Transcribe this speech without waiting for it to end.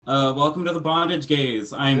Welcome to the Bondage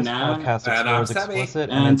Gaze. I'm This Nat, podcast And I'm explores Sammy. explicit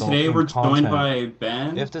and and adult today themed we're joined content. by If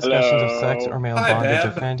Ben. discussions of sex or Hello. male Hi, bondage Ben.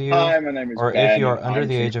 offend you, Hi, my name is or if you Ben. are under I'm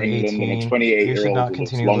the from age of England. I'm a 18, you should 28-year-old not who loves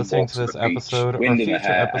continue long listening to walks on the this beach, episode or wind in the future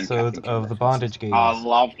hair, and episodes Captain Kim of the references. Bondage I Gaze.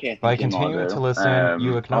 love Kate and By Kim continuing to Mardo. listen,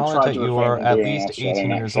 you I've acknowledge tried that to you refrain are from at doing an least Australian 18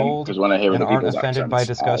 years accent old because when I hear and other aren't people's offended by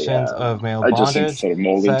accents, discussions of male I just seem to bondage, sort of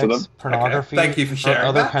mold into sex, them. Okay, thank pornography, you for or sharing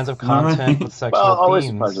other that. kinds of All content right. with sexual Well, always a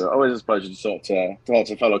themes. pleasure. Always a pleasure to talk to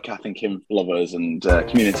fellow Kath and Kim lovers and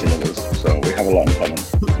community lovers. So we have a lot in common.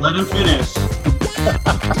 Let him finish.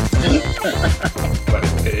 Let it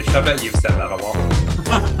finish. I bet you've said that a lot.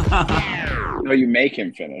 No, you make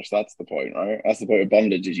him finish. That's the point, right? That's the point of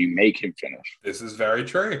bondage is you make him finish. This is very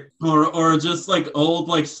true. Or just like old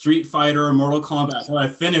like Street Fighter or Mortal Kombat till I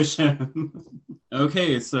finish him.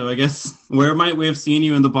 Okay, so I guess where might we have seen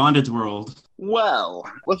you in the bondage world? Well,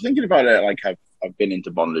 thinking about it, like I've been into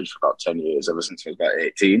bondage for about 10 years, ever since I was about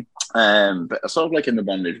 18. But sort of like in the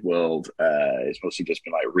bondage world, it's mostly just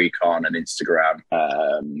been like Recon and Instagram,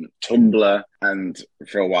 Tumblr, and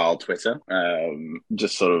for a while Twitter.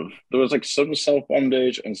 Just sort of there was like some self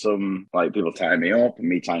bondage and some like people tying me up and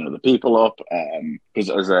me tying other people up. Because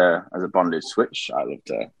as a bondage switch, I love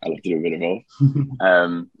to do a bit of both.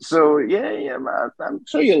 So yeah, I'm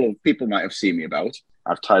sure people might have seen me about.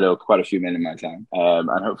 I've tied up quite a few men in my time,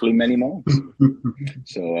 and hopefully many more.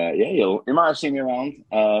 So yeah, you might have seen me around.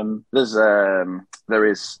 There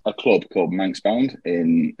is a club called Manxbound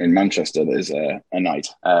in Manchester. There's a night,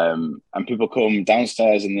 and people come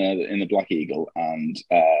downstairs in the Black Eagle, and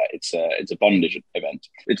it's a bondage event.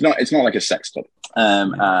 It's not like a sex club,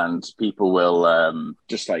 and people will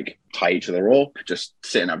just like tie each other up, just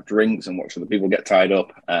sit and have drinks and watch other people get tied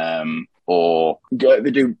up.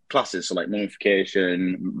 They do classes, so like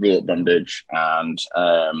mummification, roll-up bondage, and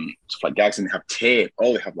stuff like gags, and they have tape.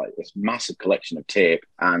 They have like this massive collection of tape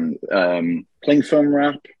and cling film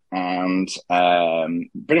wrap and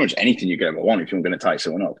pretty much anything you could ever want if you're going to tie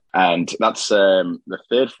someone up. And that's the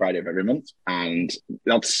third Friday of every month, and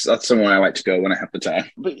that's somewhere I like to go when I have the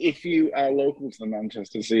time. But if you are local to the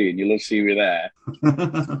Manchester scene, you'll love to see me there.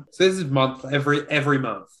 So this is every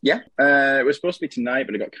month. Yeah, it was supposed to be tonight,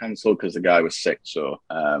 but it got cancelled because the guy was sick. So,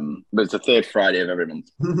 but it's the third Friday of every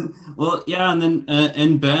month. Well, yeah, and then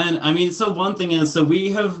and Ben, I mean, so one thing is, so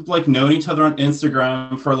we have like known each other on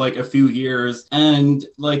Instagram for like a few years, and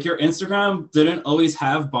like your Instagram didn't always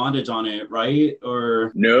have bondage on it, right?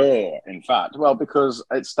 Or no, in fact, well, because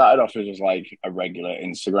it started off as just like a regular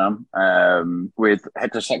Instagram with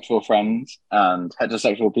heterosexual friends and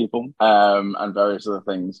heterosexual people and various other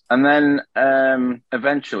things, and then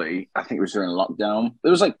eventually, I think it was during lockdown. It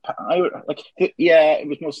was it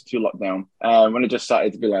was mostly through lockdown when it just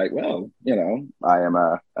started to be like, well, I'm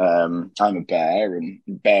a bear, and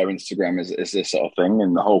bear Instagram is this sort of thing,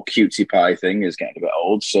 and the whole cutesy pie thing is getting a bit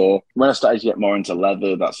old. So when I started to get more into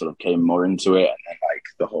leather, that sort of came more into it, and then like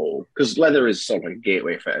the whole, because leather is sort of like a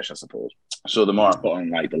gateway fetish, I suppose. So the more I put on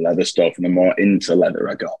like the leather stuff and the more into leather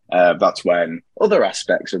I got, that's when other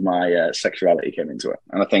aspects of my sexuality came into it.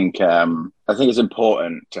 And I think it's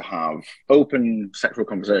important to have open sexual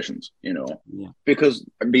conversations, because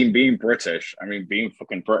being British, being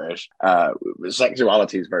fucking British,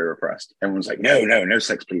 sexuality is very repressed. Everyone's like, no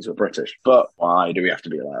sex, please, we're British. But why do we have to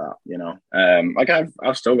be like that, like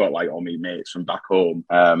I've still got like all my mates from back home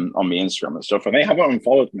on my Instagram and stuff, and they haven't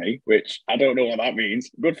unfollowed me, which I don't know what that means.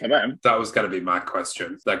 Good for them. That was going to be my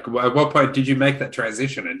question. Like, at what point did you make that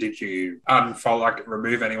transition, and did you unfollow, like,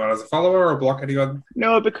 remove anyone as a follower or block anyone?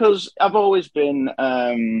 No, because I've always been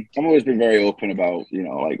very open about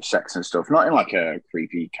like sex and stuff, not in like a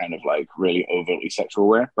creepy kind of like really overtly sexual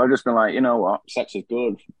way. But I've just been like, you know what, sex is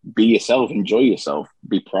good. Be yourself, enjoy yourself,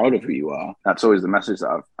 be proud of who you are. That's always the message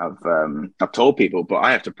that I've told people. But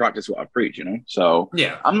I have to practice what I preach, So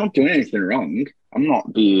yeah, I'm not doing anything wrong. I'm not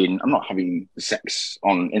having sex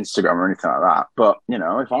on Instagram or anything like that. But,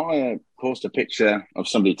 if I want to post a picture of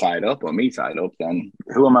somebody tied up or me tied up, then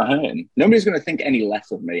who am I hurting? Nobody's going to think any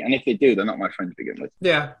less of me. And if they do, they're not my friend to begin with.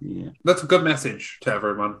 Yeah. That's a good message to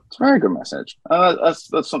everyone. It's a very good message.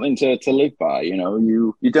 That's something to live by.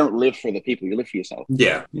 You don't live for the people, you live for yourself.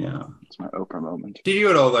 Yeah. It's my Oprah moment. Did you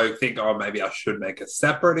at all, though, think, maybe I should make a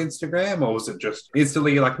separate Instagram? Or was it just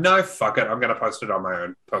instantly like, no, fuck it, I'm going to post it on my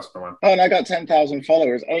own? personal one. Oh, and I got 10,000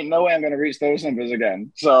 followers. Ain't no way I'm going to reach those numbers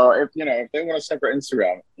again. So if they want a separate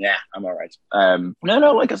Instagram, yeah, I'm all right.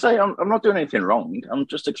 No, like I say, I'm not doing anything wrong. I'm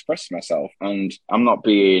just expressing myself, and I'm not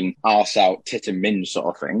being arse out, tit and minge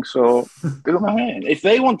sort of thing. So go ahead. If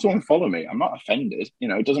they want to unfollow me, I'm not offended.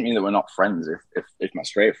 It doesn't mean that we're not friends if my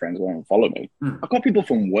straight friends want to follow me. I've got people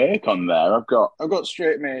from work on there. I've got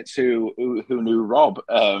straight mates who knew Rob.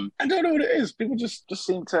 I don't know what it is. People just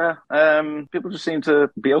seem to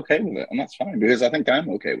be okay with it, and that's fine because I think I'm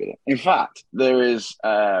okay with it. In fact, there's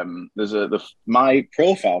my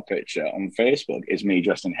profile picture on Facebook is me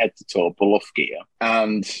dressed in head to toe bluff gear,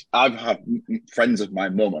 and I've had friends of my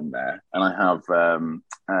mum on there, and I have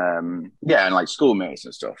and like schoolmates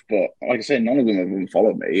and stuff. But like I say, none of them have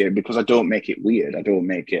unfollowed me because I don't make it weird. I don't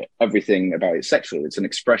make it everything about it sexual. It's an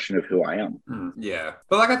expression of who I am. Yeah,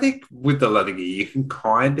 but like I think with the leather gear, you can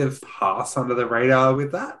kind of pass under the radar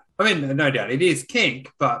with that. I mean, no doubt it is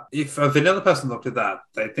kink, but if a vanilla person looked at that,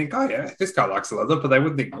 they'd think, oh yeah, this guy likes leather, but they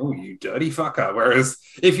wouldn't think, oh, you dirty fucker. Whereas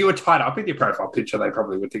if you were tied up in your profile picture, they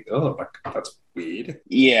probably would think, oh, like, that's weird.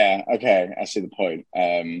 Yeah, okay, I see the point.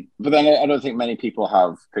 But then I don't think many people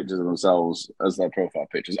have pictures of themselves as their profile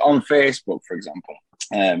pictures. On Facebook, for example.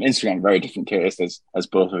 Instagram, very different case, as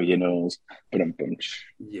both of you knows, but I'm bunch.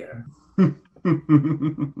 Yeah.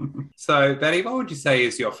 So, Betty, what would you say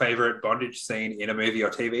is your favourite bondage scene in a movie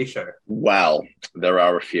or TV show? Well, there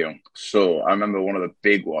are a few. So I remember one of the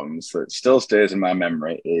big ones that still stays in my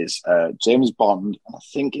memory is James Bond. I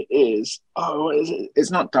think it is. Oh, what is it?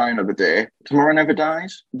 It's not Die Another Day. Tomorrow Never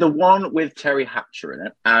Dies. The one with Terry Hatcher in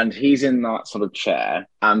it, and he's in that sort of chair,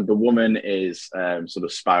 and the woman is sort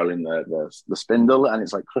of spiraling the spindle, and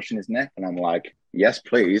it's like crushing his neck, and I'm like, yes,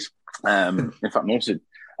 please. In fact,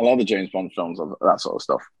 a lot of the James Bond films of that sort of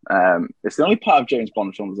stuff. It's the only part of James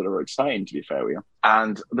Bond films that are exciting, to be fair with you.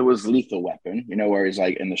 And there was Lethal Weapon, where he's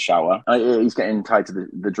like in the shower. He's getting tied to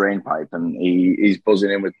the drain pipe, and he's buzzing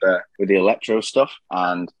in with the electro stuff.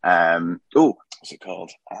 And what's it called?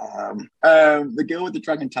 The girl with the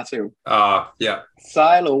dragon tattoo. Yeah.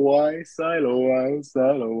 Silo away.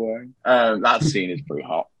 That scene is pretty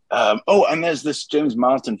hot. And there's this James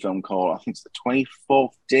Marsden film called, I think it's The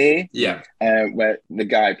 24th Day. Yeah. Where the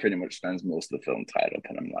guy pretty much spends most of the film tied up,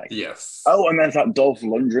 and I'm like... Yes. Oh, and there's that Dolph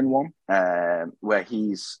Lundgren one, where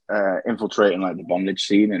he's infiltrating like the bondage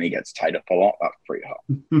scene, and he gets tied up a lot. That's pretty hot.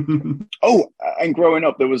 And growing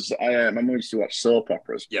up, there was... my mum used to watch soap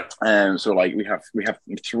operas. Yeah. So like we have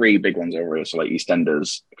 3 big ones over here, so like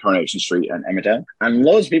EastEnders, Coronation Street, and Emmerdale. And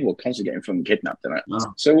loads of people were constantly getting fucking kidnapped in it.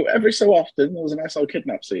 Oh. So every so often, there was a nice old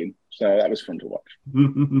kidnap scene. So that was fun to watch.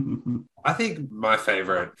 I think my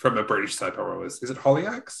favourite from a British soap opera is it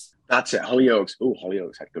Hollyoaks? That's it, Hollyoaks. Oh,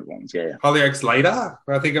 Hollyoaks had good ones, yeah. Hollyoaks Later,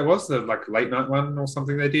 I think it was, the like late night one or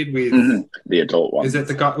something they did with... The adult one. Is it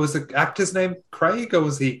the guy, was the actor's name Craig, or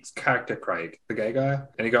was the character Craig, the gay guy?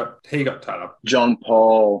 And he got tied up. John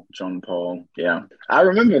Paul, yeah. I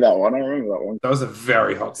remember that one. That was a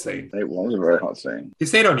very hot scene. It was a very hot scene. You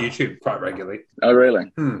see it on YouTube quite regularly. Oh,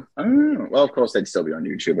 really? Oh, well, of course they'd still be on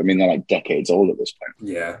YouTube. I mean, they're like decades old at this point.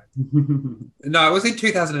 Yeah. No, it was in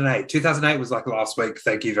 2008. 2008 was like last week.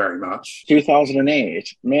 Thank you very much.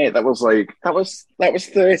 2008? Mate, that was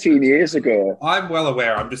 13 years ago. I'm well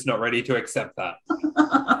aware. I'm just not ready to accept that.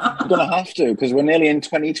 You're going to have to, because we're nearly in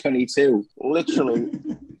 2022. Literally.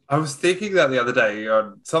 I was thinking that the other day.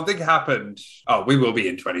 Something happened. Oh, we will be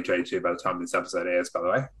in 2022 by the time this episode airs, by the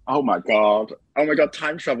way. Oh my god,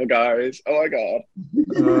 time travel, guys. Oh my god.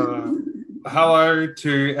 Hello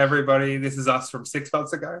to everybody. This is us from 6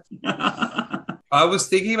 months ago. I was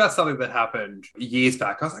thinking about something that happened years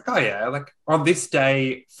back. I was like, oh yeah, like on this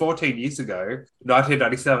day 14 years ago,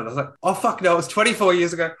 1997. I was like, oh fuck no, it was 24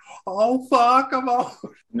 years ago. Oh fuck, I'm old.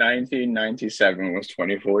 1997 was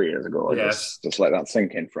 24 years ago. Yes. Just let that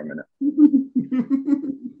sink in for a minute.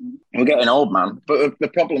 We're getting old, man. But the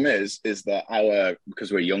problem is that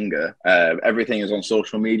because we're younger, everything is on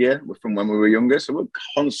social media from when we were younger. So we're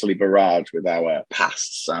constantly barraged with our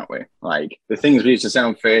pasts, aren't we? Like the things we used to say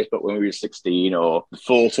on Facebook when we were 16, or the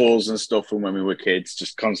photos and stuff from when we were kids,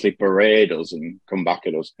 just constantly berate us and come back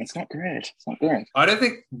at us. It's not great. I don't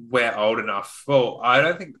think we're old enough. Well, I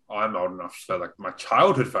don't think I'm old enough for like my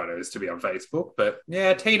childhood photos to be on Facebook. But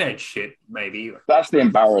yeah, teenage shit, maybe. That's the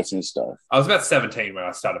embarrassing stuff. I was about 17 when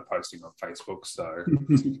I started posting on Facebook, so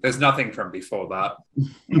there's nothing from before that.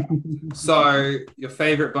 So your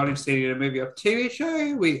favourite bondage scene in a movie or TV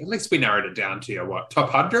show? At least we narrowed it down to your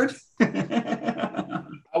top 100.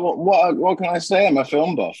 What can I say? I'm a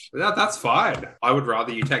film buff. That's fine. I would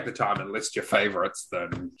rather you take the time and list your favourites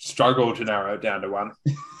than struggle to narrow it down to one.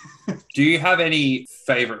 Do you have any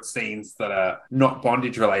favorite scenes that are not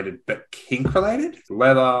bondage related but kink related?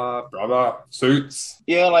 Leather, rubber, suits.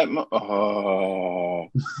 Yeah, like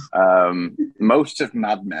most of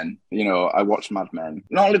Mad Men. You know, I watch Mad Men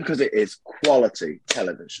not only because it is quality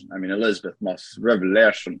television. I mean, Elizabeth Moss,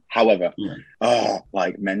 revelation. However,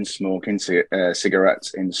 like men smoking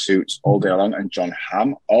cigarettes in suits all day long, and John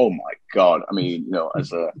Hamm. Oh my God! I mean, you know,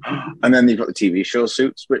 and then you've got the TV show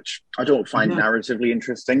Suits, which I don't find narratively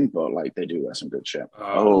interesting, but like they do wear some good shit.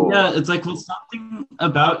 Yeah, it's like something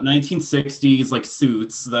about 1960s like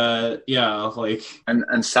Suits that like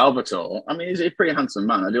and Salvatore. I mean, he's a pretty handsome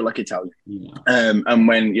man. I do like Italian. Yeah. And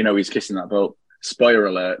when you know he's kissing that belt. Spoiler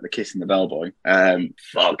alert, the kissing the bellboy.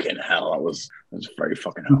 Fucking hell, that was very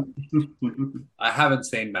fucking hell. I haven't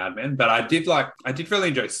seen Mad Men, but I did really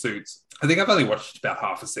enjoy Suits. I think I've only watched about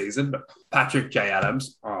half a season, but Patrick J.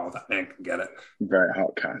 Adams, that man can get it. Very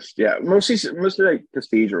hot cast. Yeah, mostly like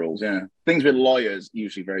prestige roles, yeah. Things with lawyers,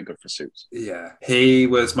 usually very good for Suits. Yeah. He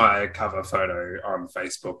was my cover photo on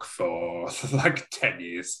Facebook for like 10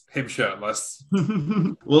 years. Him shirtless.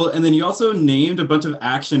 Well, and then you also named a bunch of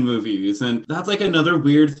action movies, and that's like another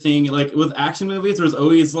weird thing. Like with action movies, there's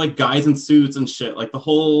always like guys in suits and shit. Like the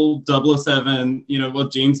whole 007,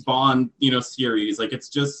 James Bond, series. Like it's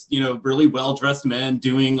just, really well-dressed men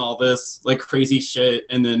doing all this like crazy shit,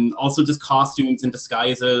 and then also just costumes and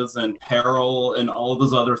disguises and peril and all of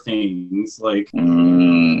those other things. Like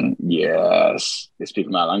yes, they speak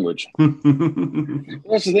my language. That's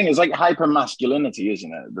the thing, it's like hyper masculinity,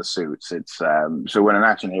 isn't it? The suits. It's so when an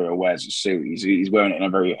action hero wears a suit, he's wearing it in a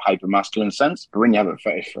very hyper masculine sense. But when you have a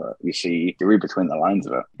fetish for it, you read between the lines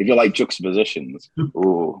of it. If you like juxtapositions,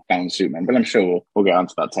 down suit man. But I'm sure we'll get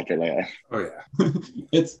onto that topic later. Oh yeah.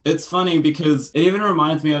 It's funny because it even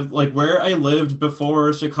reminds me of like where I lived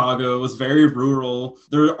before Chicago. It was very rural.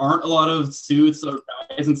 There aren't a lot of suits or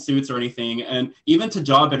guys in suits or anything, and even to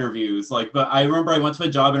job interviews. Like, but I remember I went to a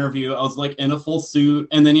job interview. I was like in a full suit,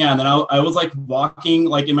 and then I was like walking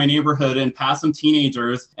like in my neighborhood and past some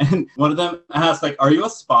teenagers, and one of them asked like, "Are you a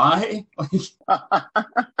spy?"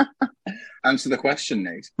 Answer the question,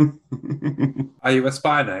 Nate. Are you a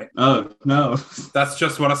spy, Nate? Oh, no. That's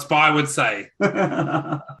just what a spy would say.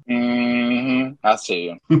 I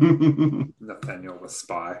see you. Nathaniel the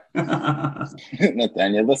spy.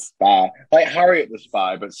 Nathaniel the spy. Like Harriet the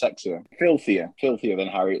spy, but sexier. Filthier than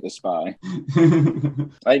Harriet the spy.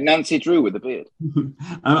 Like Nancy Drew with a beard.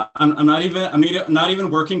 I'm not even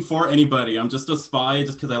working for anybody. I'm just a spy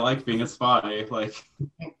just because I like being a spy. Like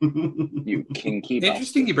you kinky bastard.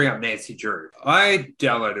 Interesting you bring up Nancy Drew. I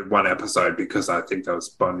downloaded one episode because I think there was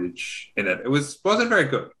bondage in it. It wasn't very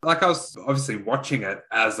good. Like I was obviously watching it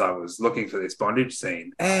as I was looking for this bondage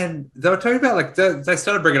scene, and they were talking about like they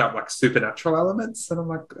started bringing up like supernatural elements, and I'm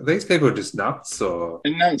like, are these people just nuts or?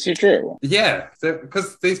 And Nancy Drew. Yeah,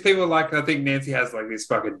 because these people like I think Nancy has like this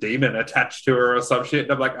fucking demon attached to her or some shit.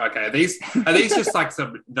 And I'm like, okay, are these just like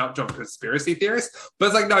some nut job conspiracy theorists? But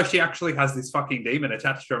it's like no, she actually has this fucking demon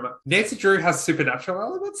attached to her. Like, Nancy Drew has supernatural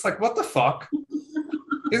elements. Like what the fuck?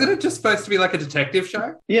 Isn't it just supposed to be like a detective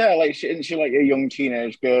show? Yeah, like isn't she like a young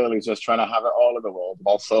teenage girl who's just trying to have it all in the world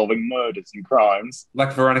while solving murders and crimes?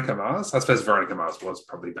 Like Veronica Mars? I suppose Veronica Mars was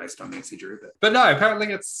probably based on Nancy Drew. But no,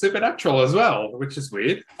 apparently it's supernatural as well, which is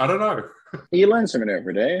weird. I don't know. You learn something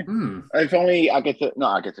every day. If only Agatha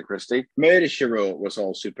Christie. Murder, She Wrote was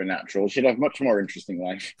all supernatural. She'd have much more interesting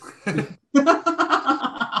life.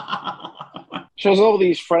 She has all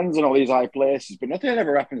these friends in all these high places, but nothing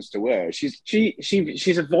ever happens to her. She's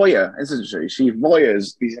a voyeur, isn't she? She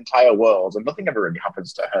voyeurs these entire worlds, and nothing ever really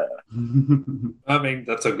happens to her. I mean,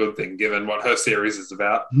 that's a good thing, given what her series is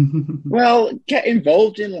about. Well, get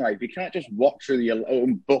involved in life. You can't just watch through your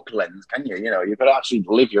own book lens, can you? You've got to actually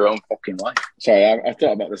live your own fucking life. Sorry, I've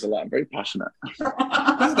thought about this a lot. I'm very passionate.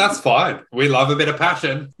 That's fine. We love a bit of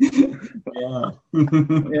passion. Yeah.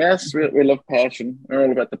 Yes, we love passion. We're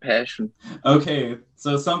all about the passion. Okay,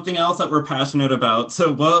 so something else that we're passionate about.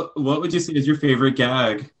 So what would you say is your favorite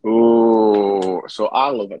gag? Oh, so I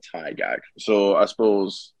love a tie gag. So I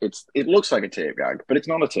suppose it looks like a tape gag, but it's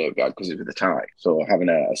not a tape gag because it's with a tie. So having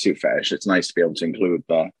a suit fetish, it's nice to be able to include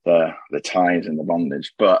the ties and the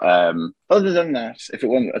bondage. But other than that, if it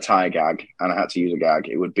wasn't a tie gag and I had to use a gag,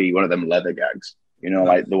 it would be one of them leather gags.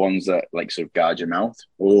 Like the ones that like sort of guard your mouth.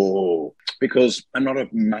 Oh, because I'm not a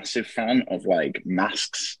massive fan of like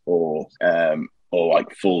masks or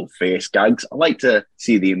like full face gags. I like to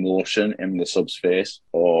see the emotion in the sub's face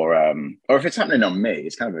or Or if it's happening on me,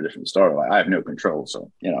 it's kind of a different story. Like I have no control,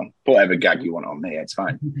 so put whatever gag you want on me, it's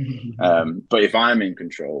fine. But if I'm in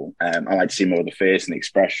control, I like to see more of the face and the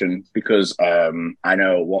expression because I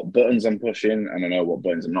know what buttons I'm pushing and I know what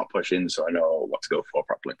buttons I'm not pushing, so I know what to go for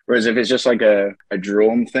properly. Whereas if it's just like a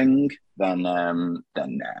drone thing, then nah,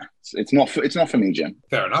 it's not for me, Jim.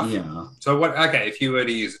 Fair enough. Yeah. So what? Okay, if you were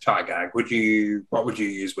to use a tie gag, what would you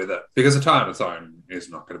use with it? Because a tie on its own is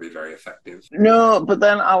not going to be very effective. No, but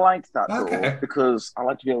then I like that though Okay. because I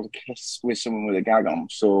like to be able to kiss with someone with a gag on.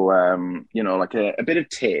 So like a bit of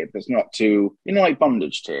tape that's not too, like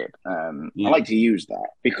bondage tape. I like to use that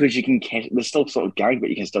because you can kiss. There's still sort of gag, but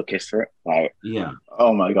you can still kiss through it. Like, Yeah.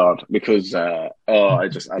 oh my god, because I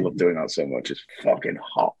love doing that so much. It's fucking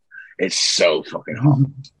hot. It's so fucking hot.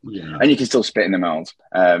 Yeah. And you can still spit in their mouth.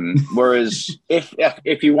 Whereas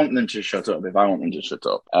if you want them to shut up, if I want them to shut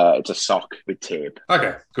up, it's a sock with tape.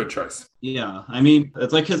 Okay, good choice. Yeah, I mean,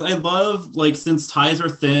 it's like, because I love, like, since ties are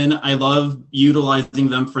thin, I love utilizing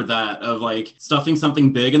them for that, of, like, stuffing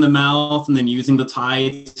something big in the mouth and then using the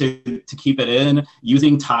tie to keep it in,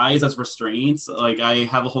 using ties as restraints. Like, I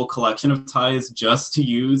have a whole collection of ties just to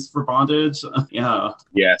use for bondage. Yeah.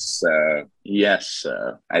 Yes,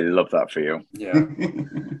 I love that for you. Yeah.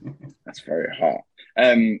 That's very hot.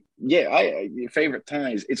 Your favorite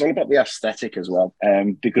ties. It's all about the aesthetic as well.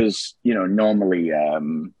 Because normally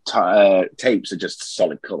tapes are just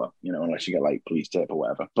solid color. Unless you get like police tape or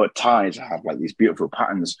whatever. But ties have like these beautiful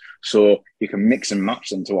patterns, so you can mix and match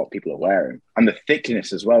them to what people are wearing, and the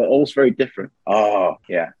thickness as well. All's very different. Oh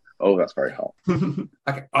yeah. Oh, that's very hot.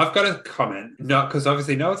 Okay, I've got a comment. No, because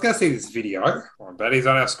obviously no one's going to see this video, but he's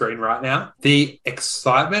on our screen right now. The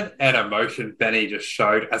excitement and emotion Benny just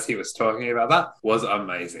showed as he was talking about that was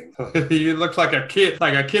amazing. You looked like a kid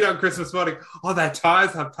on Christmas morning. Oh, their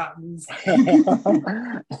ties have patterns.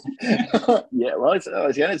 Yeah, well, it's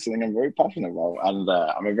something I'm very passionate about, and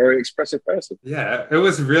I'm a very expressive person. Yeah, it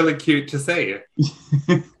was really cute to see.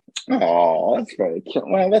 Oh, that's very cute.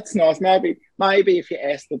 Well, that's nice. Maybe if you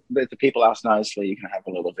ask the people ask nicely, you can have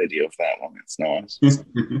a little video of that one. It's nice.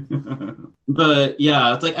 But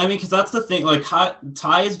yeah, it's like, I mean, because that's the thing. Like,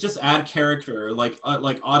 ties just add character, like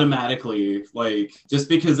automatically. Like, just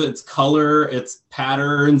because it's color, it's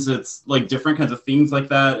patterns, it's like different kinds of things like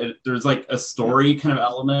that. There's like a story kind of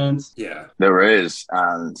element. Yeah, there is,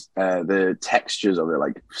 and the textures of it,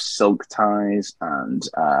 like silk ties and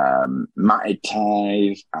matted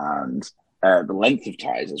ties, and the length of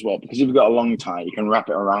ties as well, because if you've got a long tie, you can wrap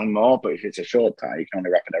it around more, but if it's a short tie, you can only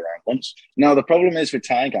wrap it around once. Now, the problem is with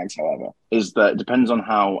tie gags, however, is that it depends on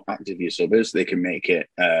how active your sub is. They can make it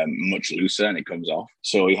much looser and it comes off.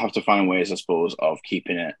 So you have to find ways, I suppose, of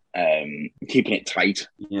keeping it tight,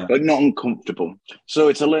 but not uncomfortable. So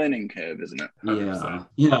it's a learning curve, isn't it?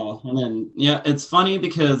 Yeah. And then, it's funny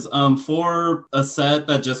because for a set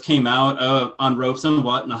that just came out on Ropes and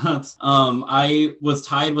Whatnots, I was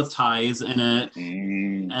tied with ties in it.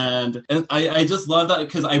 And I just love that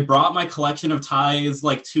because I brought my collection of ties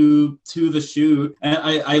like to the shoot, and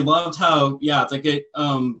I loved how it's like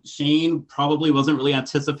Shane probably wasn't really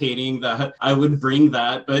anticipating that I would bring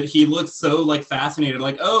that, but he looked so like fascinated,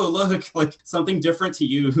 like, oh look, like something different to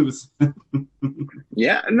use.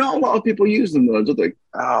 Yeah, not a lot of people use them though, do they?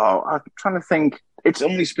 Oh, I'm trying to think. It's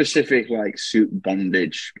only specific like suit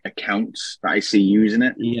bondage accounts that I see using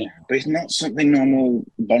it. Yeah. But it's not something normal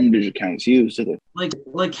bondage accounts use, do they?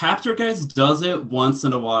 Like Capture Guys does it once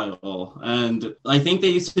in a while. And I think they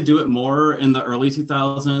used to do it more in the early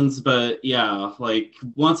 2000s. But yeah, like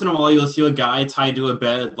once in a while you'll see a guy tied to a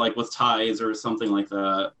bed like with ties or something like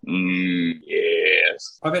that.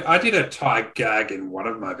 Yes. I mean, I did a tie gag in one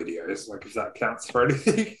of my videos, like if that counts for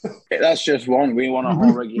anything. That's just one. We want a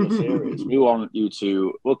whole regular series. We want you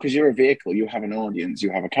to, because you're a vehicle, you have an audience,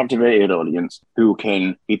 you have a captivated audience who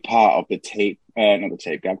can be part of the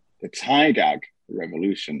tie gag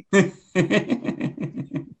revolution.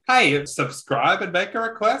 Hey, subscribe and make a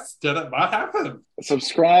request, and it might happen.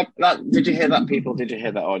 Subscribe. Did you hear that, people? Did you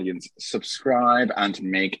hear that, audience? Subscribe and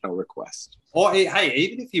make a request. Or hey,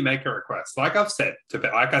 even if you make a request, like I say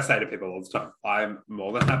to people all the time, I'm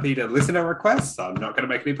more than happy to listen to requests. I'm not going to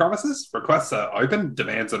make any promises. Requests are open,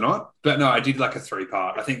 demands are not. But no, I did like a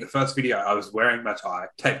 3-part. I think the first video I was wearing my tie,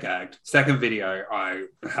 tape gagged. Second video, I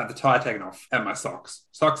had the tie taken off and my socks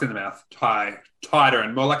in the mouth, tie tighter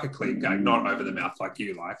and more like a clean gag, not over the mouth like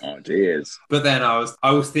you like. Oh, dears. But then I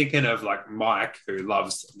was thinking of like Mike, who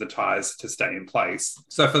loves the ties to stay in place.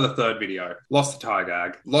 So for the third video, lost the tie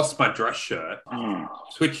gag, lost my dress shirt,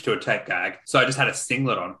 switched to a tape gag. So I just had a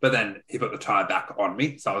singlet on, but then he put the tie back on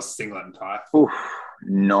me. So I was singlet and tie. Oof.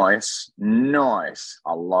 Nice.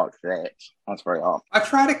 I like that. That's very hot. I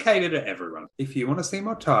try to cater to everyone. If you want to see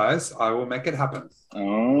more ties, I will make it happen.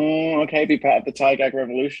 Oh, okay. Be part of the tie gag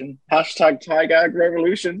revolution. Hashtag tie gag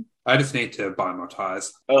revolution. I just need to buy more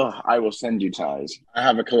ties. Oh, I will send you ties. I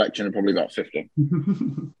have a collection of probably about 50.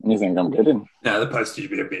 You think I'm kidding? No, the postage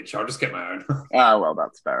bit a bitch. I'll just get my own. Well,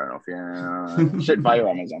 that's fair enough. Yeah. Shit via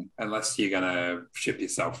Amazon. Unless you're going to ship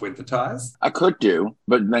yourself with the ties. I could do,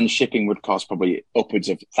 but then shipping would cost probably upwards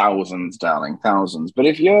of thousands, darling. Thousands. But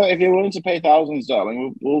if you're willing to pay thousands,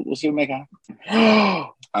 darling, we'll see what we make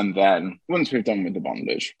happen. And then, once we've done with the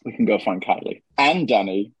bondage, we can go find Kylie and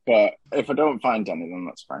Danny. But if I don't find Danny, then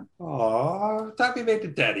that's fine. Oh, don't be mean to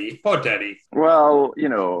Daddy. Poor Daddy. Well,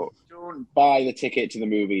 don't buy the ticket to the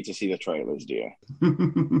movie to see the trailers, dear.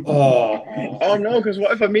 Oh no, because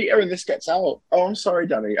what if I meet her and this gets out? Oh, I'm sorry,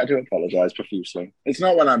 Danny. I do apologize profusely. It's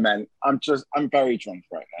not what I meant. I'm very drunk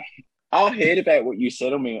right now. I heard about what you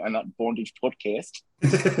said on me on that bondage podcast.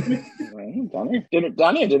 Danny,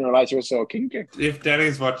 I didn't realize you were so kinky. If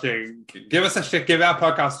Danny's watching, give our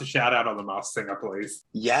podcast a shout out on the Masked Singer, please.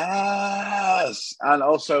 Yes, and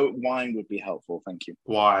also wine would be helpful. Thank you.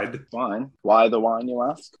 Wine. Why the wine, you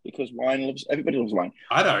ask? Because everybody loves wine.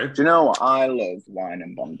 I don't. Do you know what? I love wine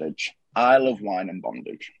and bondage. I love wine and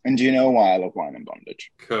bondage. And do you know why I love wine and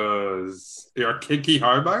bondage? Because you're a kinky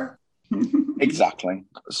homo? Exactly.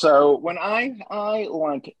 So when I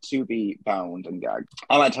like to be bound and gagged,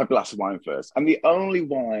 I like to have a glass of wine first. And the only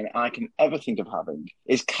wine I can ever think of having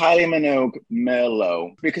is Kylie Minogue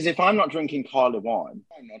Merlot. Because if I'm not drinking Kylie wine,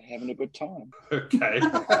 I'm not having a good time. Okay,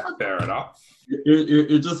 fair enough.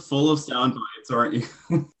 You're just full of sound bites, aren't you?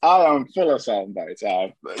 I am full of sound bites.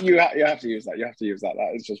 You have to use that. You have to use that.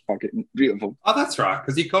 That is just fucking beautiful. Oh, that's right.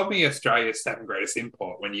 Because you called me Australia's second greatest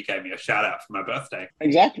import when you gave me a shout out for my birthday.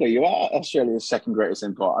 Exactly. You are Australia's second greatest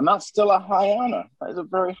import. And that's still a high honour. That is a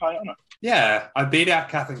very high honour. Yeah, I beat out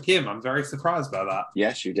Kath and Kim. I'm very surprised by that.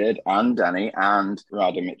 Yes, you did. And Danny and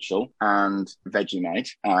Rada Mitchell and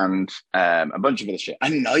Vegemite and a bunch of other shit.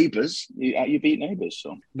 And Neighbours. You beat Neighbours,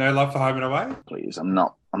 so. No Love for Home and Away? Please, I'm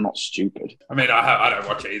not stupid. I mean, I don't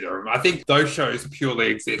watch either of them. I think those shows purely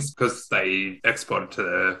exist because they exported to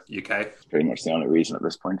the UK. It's pretty much the only reason at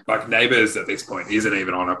this point. Like Neighbours at this point isn't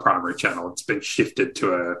even on a primary channel. It's been shifted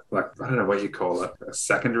to I don't know what you call it, a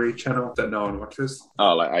secondary channel that no one watches.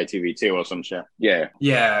 Oh, like ITV2 or some shit. Yeah.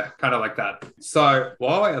 Yeah, kind of like that. So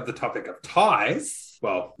while we're at the topic of ties...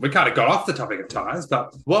 Well, we kind of got off the topic of ties,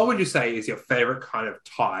 but what would you say is your favorite kind of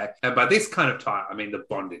tie? And by this kind of tie, I mean the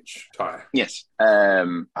bondage tie. Yes. I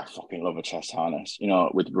fucking love a chest harness,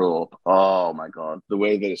 with rope. Oh my God. The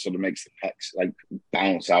way that it sort of makes the pecs like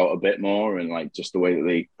bounce out a bit more and like just the way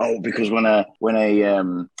that because when a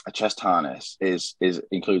chest harness is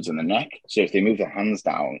includes in the neck. So if they move their hands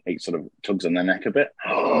down, it sort of tugs on their neck a bit.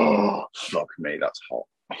 Oh, fuck me. That's hot.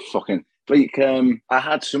 I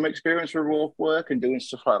had some experience with rope work and doing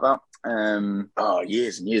stuff like that.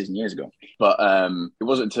 Years and years and years ago. But it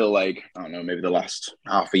wasn't until I don't know, maybe the last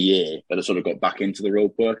half a year that I sort of got back into the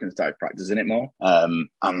rope work and started practicing it more. I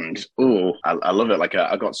love it.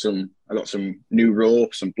 I got some new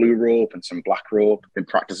rope, some blue rope and some black rope. Been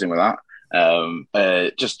practicing with that.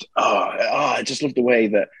 I just love the way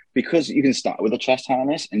that, because you can start with a chest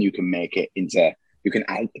harness and you can make it into, you can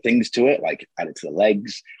add things to it, like add it to the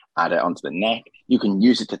legs, add it onto the neck. You can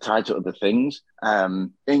use it to tie to other things,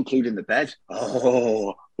 including the bed.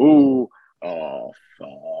 Oh,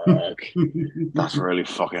 fuck. That's really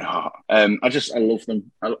fucking hot. I love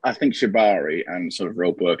them. I think shibari and sort of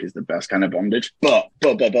rope work is the best kind of bondage. But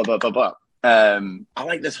I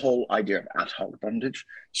like this whole idea of ad hoc bondage.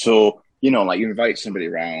 So, you invite somebody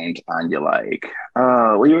around and you're like,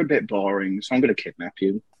 you're a bit boring, so I'm going to kidnap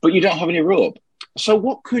you. But you don't have any rope. So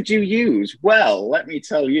what could you use? Well, let me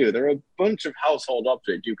tell you, there are a bunch of household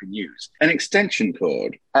objects you can use. An extension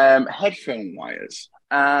cord, headphone wires,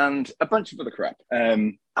 and a bunch of other crap.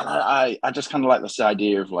 And I just kind of like this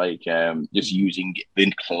idea of just using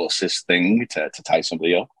the closest thing to tie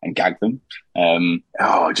somebody up and gag them.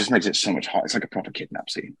 It just makes it so much hot. It's like a proper kidnap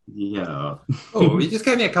scene. Yeah. Oh, you just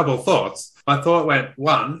gave me a couple of thoughts. My thought went,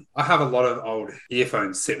 one, I have a lot of old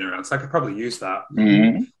earphones sitting around, so I could probably use that.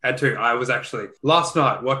 Mm-hmm. And two, I was actually last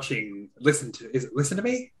night watching Listen to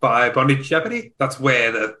Me by Bondage Jeopardy. That's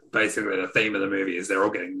where basically the theme of the movie is they're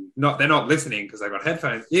not listening because they've got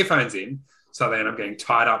earphones in. So they end up getting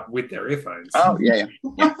tied up with their earphones. Oh, yeah.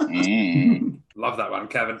 Mm. Love that one,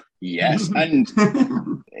 Kevin. Yes, and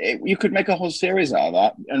you could make a whole series out of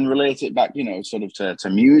that and relate it back, sort of to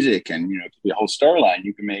music, and it could be a whole storyline.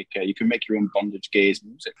 You can make your own bondage gaze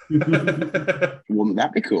music. Wouldn't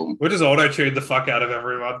that be cool? We'll just auto-tune the fuck out of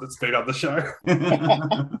everyone that's been on the show.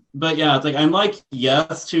 But yeah, it's like I'm like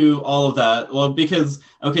yes to all of that. Well, because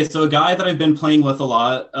so a guy that I've been playing with a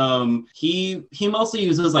lot, he mostly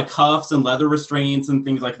uses like cuffs and leather restraints and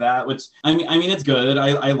things like that, which I mean it's good.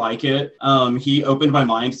 I like it. He opened my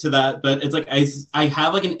mind to that, but it's like I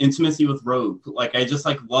have like an intimacy with rope. Like I just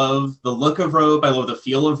like love the look of rope. I love the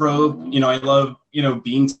feel of rope. I love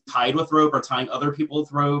being tied with rope or tying other people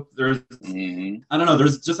with rope. There's I don't know,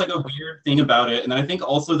 there's just like a weird thing about it. And I think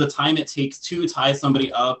also the time it takes to tie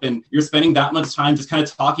somebody up, and you're spending that much time just kind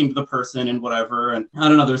of talking to the person and whatever. And I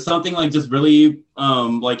don't know, there's something like just really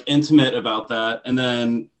like intimate about that. And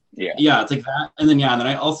then yeah, it's like that. And then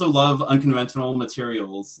I also love unconventional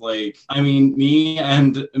materials. Like, I mean, me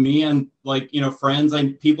and like, friends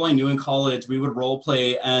and people I knew in college, we would role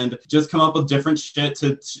play and just come up with different shit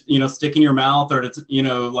to stick in your mouth, or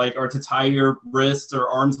to or to tie your wrists or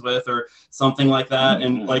arms with, or something like that.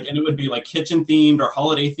 And and it would be like kitchen themed or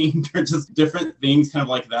holiday themed or just different things kind of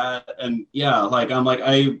like that. And like I'm like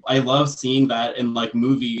I love seeing that in like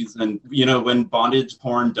movies, and when bondage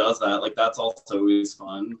porn does that, like that's also always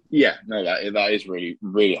fun. Yeah, no, that is really,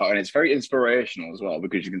 really hot. And it's very inspirational as well,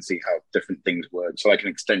 because you can see how different things work. So like an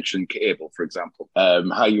extension cable, for example,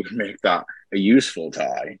 how you can make that a useful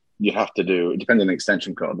tie. You have to do, it depends on the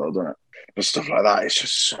extension cord though, doesn't it? But stuff like that, it's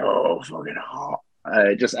just so fucking hot.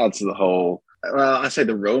 It just adds to the whole, I say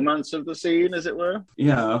the romance of the scene, as it were.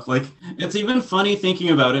 Yeah, like it's even funny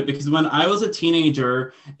thinking about it, because when I was a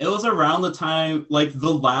teenager, it was around the time, like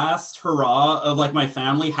the last hurrah of like my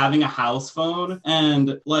family having a house phone,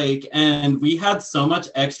 and we had so much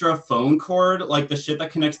extra phone cord, like the shit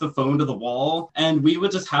that connects the phone to the wall, and we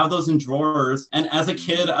would just have those in drawers. And as a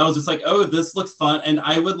kid, I was just like, oh, this looks fun, and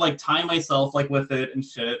I would like tie myself like with it and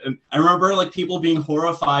shit. And I remember like people being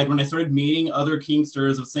horrified when I started meeting other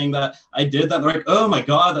kinksters of saying that I did that. They're like, oh my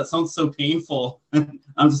god, that sounds so painful.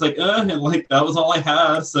 I'm just like, and like that was all I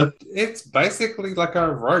had. So it's basically like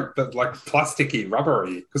a rope, but like plasticky,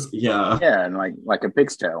 rubbery. Yeah, and like a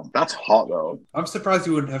pig's tail. That's hot though. I'm surprised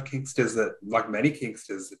you wouldn't have kinksters that, like many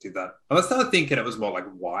kinksters that did that. I started thinking it was more like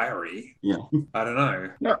wiry. Yeah, I don't know.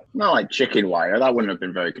 No, not like chicken wire. That wouldn't have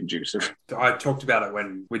been very conducive. I talked about it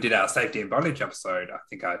when we did our safety and bondage episode. I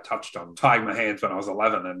think I touched on tying my hands when I was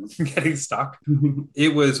 11 and getting stuck.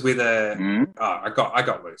 It was with I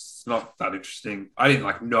got loose. It's not that interesting. I didn't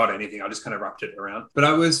like knot anything. I just kind of wrapped it around. But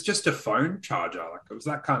I was just a phone charger. Like it was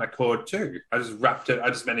that kind of cord too. I just wrapped it. I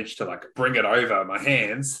just managed to like bring it over my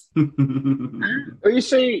hands. Well, you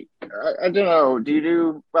see, I don't know. Do you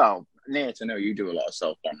do well? Nate, I know you do a lot of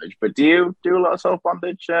self-bondage, but do you do a lot of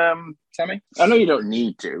self-bondage, Sammy? I know you don't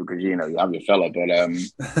need to, because you have your fella, but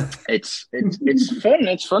it's fun.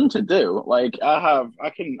 It's fun to do. Like I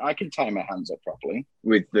can tie my hands up properly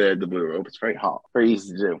with the blue rope. It's very hot, very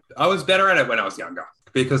easy to do. I was better at it when I was younger,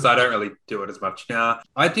 because I don't really do it as much now.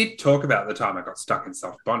 I did talk about the time I got stuck in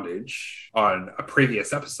self-bondage on a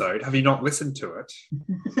previous episode. Have you not listened to it?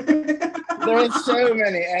 There are so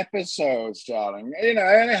many episodes, darling. I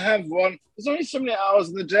only have one. There's only so many hours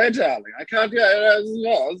in the day, darling. I can't do it.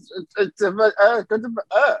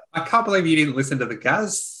 I can't believe you didn't listen to the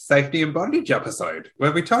Gaz safety and bondage episode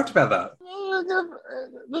where we talked about that.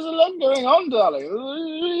 There's a lot going on, darling.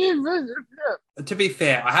 To be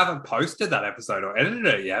fair, I haven't posted that episode or edited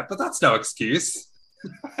it yet, but that's no excuse.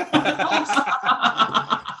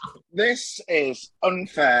 This is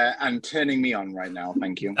unfair and turning me on right now.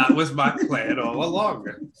 Thank you. That was my plan all along.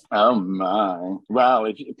 Oh my. Well,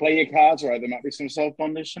 if you play your cards right, there might be some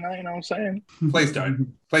self-bondage tonight, you know what I'm saying? Please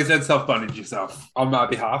don't. Please don't self-bondage yourself on my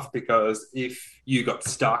behalf, because if you got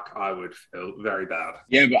stuck, I would feel very bad.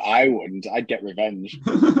 Yeah, but I wouldn't. I'd get revenge.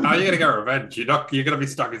 How are you going to get revenge? You're going to be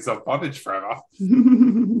stuck in self-bondage forever.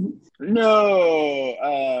 No,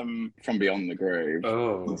 from beyond the grave.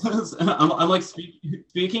 Oh, I'm like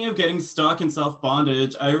speaking of getting stuck in self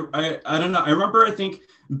bondage. I don't know. I remember. I think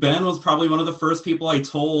Ben was probably one of the first people I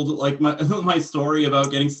told like my story about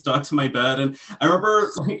getting stuck to my bed, and I remember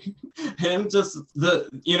like him just the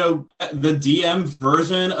DM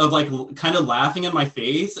version of like kind of laughing in my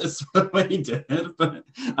face is sort of what he did, but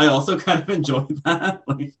I also kind of enjoyed that.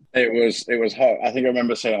 Like, it was hot. I think I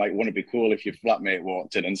remember saying like, "Wouldn't it be cool if your flatmate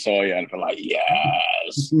walked in and saw you?" And I'm like,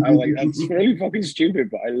 "Yes." I was like, "That's really fucking stupid,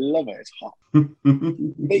 but I love it. It's hot."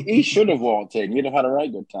 He should have walked in. You'd have had a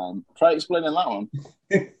right good time. Try explaining that one.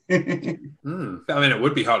 I mean, it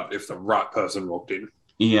would be hot if the right person walked in.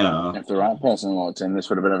 Yeah. If the right person walked in, this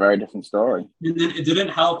would have been a very different story. And then it didn't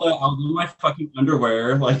help that I was in my fucking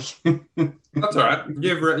underwear. Like, That's all right.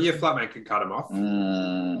 Your flatmate can cut them off.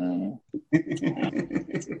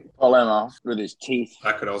 Pull him off with his teeth.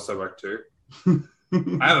 That could also work too.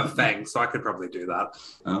 I have a fang, so I could probably do that.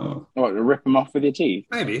 Oh. What, rip them off with your teeth?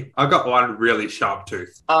 Maybe. I've got one really sharp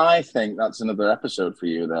tooth. I think that's another episode for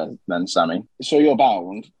you there, then, Sammy. So you're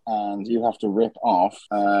bound, and you have to rip off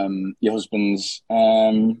your husband's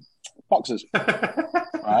boxes,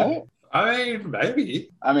 right? I mean,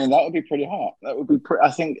 maybe. I mean, that would be pretty hot. That would be.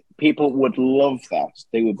 I think people would love that.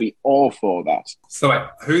 They would be all for that. So wait,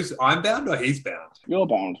 I'm bound or he's bound? You're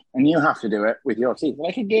bound, and you have to do it with your teeth,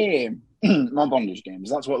 like a game. More bondage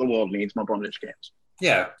games. That's what the world needs. More bondage games.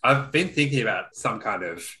 Yeah, I've been thinking about some kind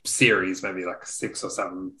of series, maybe like 6 or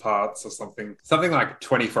 7 parts or something like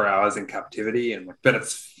 24 hours in captivity, but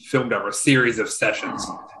it's filmed over a series of sessions,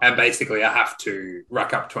 and basically I have to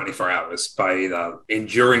rack up 24 hours by either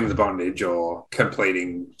enduring the bondage or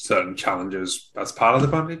completing certain challenges as part of the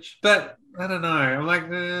bondage. But I don't know. I'm like,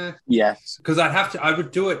 Yes. because I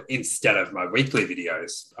would do it instead of my weekly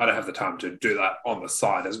videos. I don't have the time to do that on the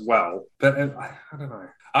side as well. But I don't know.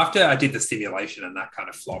 After I did the simulation and that kind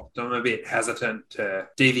of flopped, I'm a bit hesitant to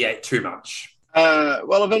deviate too much.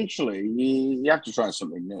 Well, eventually you have to try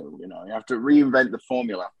something new. You know, you have to reinvent the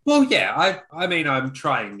formula. Well, yeah, I mean, I'm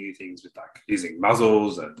trying new things with like using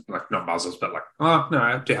muzzles and like not muzzles, but like, oh no,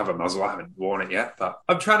 I do have a muzzle. I haven't worn it yet, but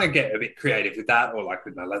I'm trying to get a bit creative with that, or like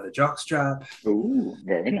with my leather jock strap. Ooh,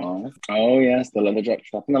 very nice. Oh yes, the leather jock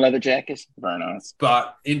strap and the leather jacket. Very nice.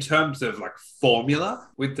 But in terms of like formula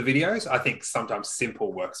with the videos, I think sometimes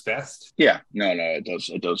simple works best. Yeah, no, it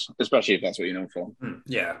does, especially if that's what you're known for.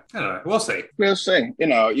 Yeah, I don't know. We'll see. We'll see. You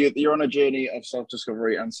know, you're on a journey of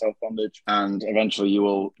self-discovery and self-bondage, and eventually you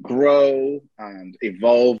will grow and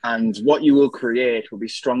evolve, and what you will create will be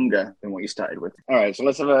stronger than what you started with. All right, so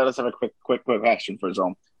let's have a quick question for us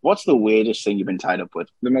all. What's the weirdest thing you've been tied up with?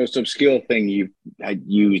 The most obscure thing you've had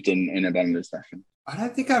used in a bondage session? I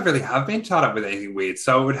don't think I really have been tied up with anything weird,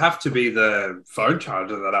 so it would have to be the phone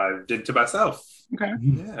charger that I did to myself. Okay.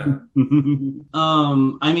 Yeah.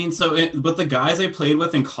 I mean, with the guys I played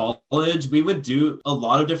with in college, we would do a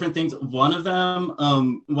lot of different things. One of them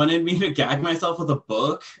wanted me to gag myself with a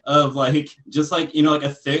book of like, just like, you know, like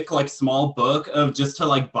a thick, like small book of just to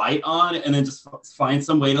like bite on, and then just find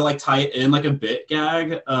some way to like tie it in like a bit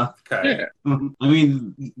gag. Okay. I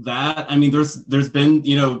mean, there's been,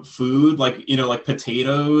 you know, food like, you know, like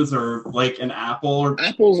potatoes or like an apple or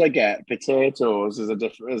apples. I get potatoes is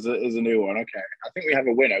a new one. Okay. I think we have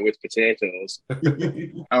a winner with potatoes.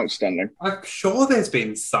 Outstanding. I'm sure there's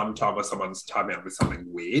been some time where someone's tied me up with something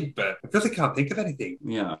weird, but I really can't think of anything.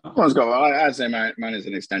 Yeah. One's got. I'd say mine is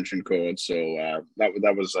an extension cord, so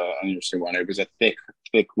that was an interesting one. It was a thick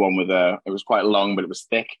one with it was quite long, but it was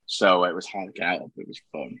thick, so it was hard to get out of. It was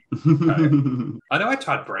fun. Okay. I know I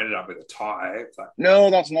tied Brandon up with a tie. No,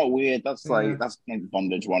 that's not weird. That's like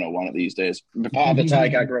bondage 101 at these days. Part of the tie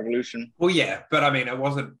gag revolution. Well, yeah, but I mean, it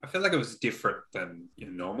wasn't. I feel like it was different than you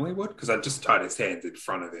normally would, because I just tied his hands in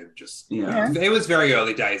front of him. It was very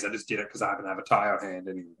early days. I just did it because I happened to have a tie on hand,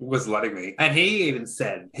 and he was letting me. And he even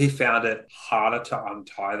said he found it harder to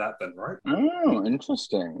untie that than rope. Oh,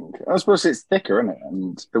 interesting. I suppose it's thicker, isn't it?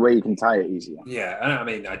 And the way you can tie it easier. Yeah, and I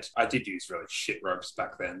mean, I did use really shit ropes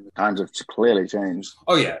back then. Times have clearly changed.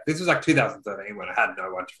 Oh yeah, this was like 2013 when I had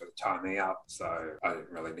no one to really tie me up, so I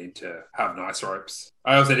didn't really need to have nice ropes.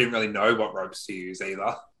 I also didn't really know what ropes to use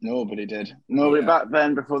either. Nobody did. Nobody back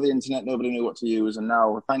then, before the internet, nobody knew what to use. And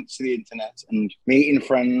now, thanks to the internet and meeting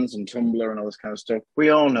friends and Tumblr and all this kind of stuff, we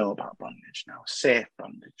all know about bondage now. Safe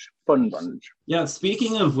bondage. Fun bondage. Yeah,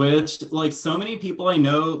 speaking of which, like so many people I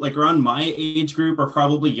know, like around my age group or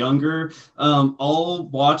probably younger, all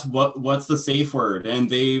watch what's the safe word, and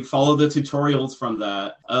they follow the tutorials from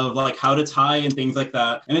that of like how to tie and things like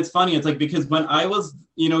that. And it's funny, it's like because when I was,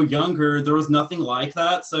 you know, younger, there was nothing like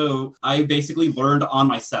that, so I basically learned on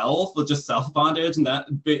myself with just self bondage, and that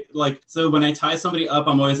like, so when I tie somebody up,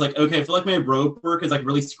 I'm always like, okay, I feel like my rope work is like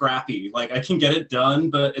really scrappy, like I can get it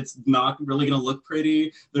done, but it's not really gonna look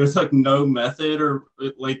pretty. There's like no method or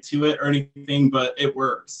like to it or anything, but it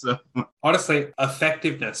works. So. Honestly,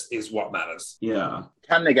 effectiveness is what matters. Yeah.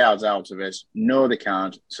 Can they get out of it? No, they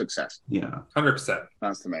can't. Success. Yeah. 100%.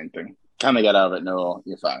 That's the main thing. Can they get out of it? No,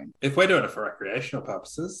 you're fine. If we're doing it for recreational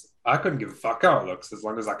purposes, I couldn't give a fuck how it looks as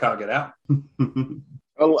long as I can't get out.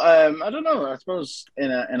 Well, I don't know. I suppose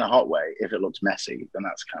in a hot way, if it looks messy, then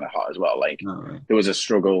that's kind of hot as well. Like, There was a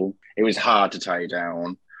struggle. It was hard to tie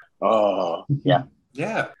down. Oh, yeah.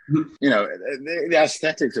 Yeah. You know, the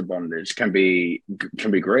aesthetics of bondage can be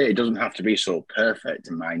great. It doesn't have to be so perfect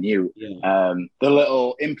and minute. Yeah. The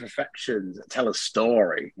little imperfections that tell a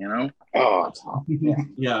story, you know? Oh, it's hot. Yeah.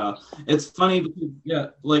 Yeah, it's funny because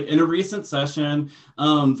like in a recent session,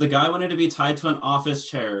 the guy wanted to be tied to an office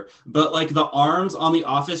chair, but like the arms on the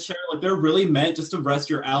office chair, like they're really meant just to rest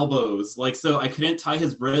your elbows. Like, so I couldn't tie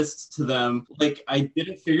his wrists to them. Like, I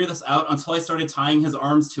didn't figure this out until I started tying his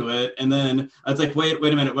arms to it, and then I was like, wait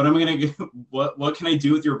a minute, what am I gonna get? What can I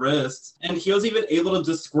do with your wrists? And he was even able to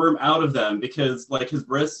just squirm out of them because like his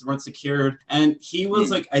wrists weren't secured, and he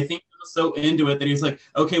was like, I think so into it that he's like,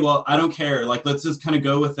 okay, well, I don't care, like let's just kind of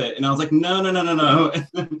go with it. And I was like, no.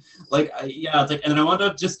 Like, it's like, and then I wound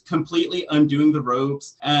up just completely undoing the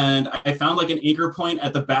ropes, and I found like an anchor point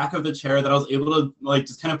at the back of the chair that I was able to like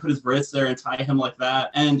just kind of put his wrists there and tie him like that.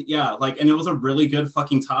 And like, and it was a really good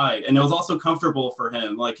fucking tie, and it was also comfortable for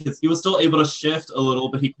him. Like he was still able to shift a little,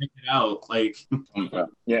 but he picked it out. Like,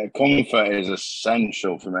 comfort is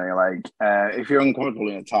essential for me. Like, if you're uncomfortable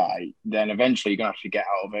in a tie, then eventually you're gonna have to get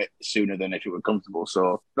out of it sooner than if you were comfortable.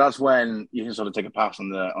 So that's when you can sort of take a pass on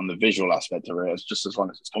the visual aspect of it. It's just as long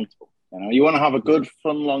as it's comfortable. You know, you want to have a good,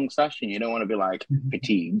 fun, long session. You don't want to be like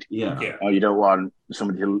fatigued. Yeah. Or you don't want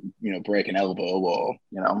somebody to, you know, break an elbow or,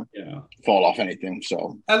 you know, fall off anything.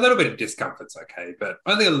 So a little bit of discomfort's okay, but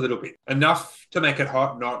only a little bit. Enough to make it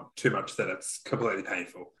hot, not too much that it's completely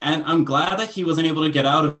painful. And I'm glad that he wasn't able to get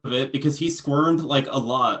out of it because he squirmed like a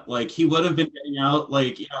lot. Like he would have been getting out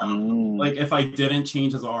like, like if I didn't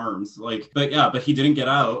change his arms. Like, but he didn't get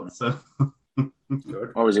out. So good.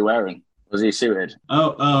 What was he wearing? Was he suited?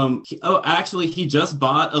 Actually, he just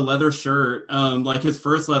bought a leather shirt, like his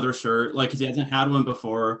first leather shirt, like, 'cause he hasn't had one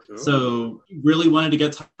before. Ooh. So he really wanted to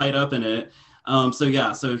get tied up in it.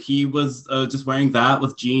 So he was just wearing that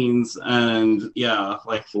with jeans, and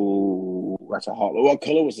like, ooh, that's a hot. What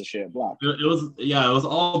color was the shirt? Black. It was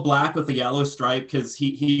all black with a yellow stripe because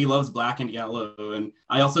he loves black and yellow. And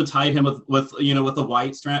I also tied him with a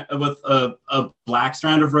white strand, with a black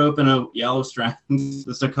strand of rope and a yellow strand,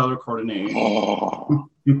 just a color coordinate. Oh.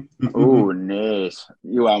 Oh, nice.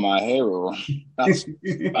 You are my hero. That's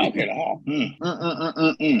fucking hot.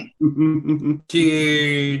 Do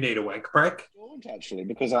you need a wank break? Actually,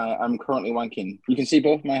 because I'm currently wanking. You can see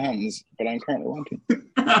both my hands, but I'm currently wanking.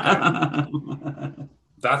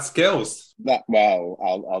 That's skills.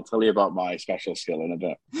 I'll tell you about my special skill in a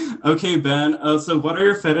bit. Okay, Ben. So what are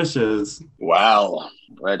your fetishes? Well,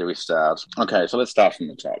 where do we start? Okay, so let's start from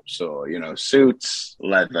the top. So, you know, suits,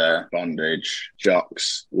 leather, bondage,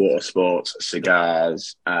 jocks, water sports,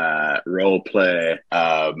 cigars, role play.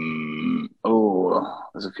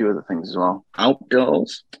 There's a few other things as well.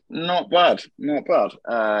 Outdoors, not bad.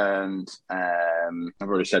 And I've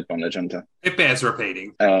already said bondage, haven't I? It bears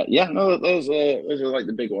repeating. Those are like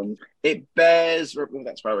the big ones. It bears. Well,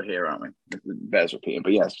 that's why we're here, aren't we? It bears repeating.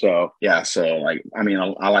 But so like, I mean,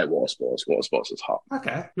 I like water sports. Water sports is hot.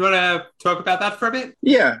 Okay, you want to talk about that for a bit?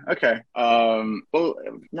 Yeah. Okay. Well,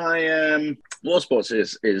 my water sports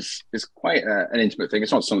is quite an intimate thing.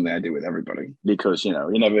 It's not something I do with everybody because you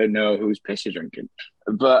never know whose piss you're drinking.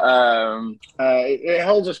 But it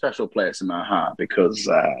holds a special place in my heart because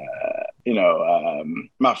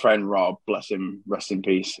my friend Rob, bless him, rest in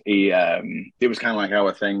peace. It was kind of like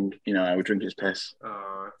our thing. I would drink his piss.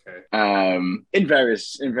 Oh, okay. In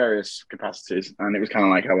various capacities, and it was kind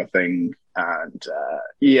of like our thing. And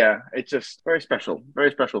it's just very special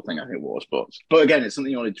thing. I think water sports, but again, it's something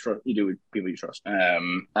you only you do with people you trust.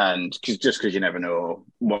 And because you never know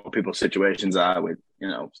what people's situations are with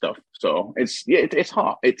stuff. So it's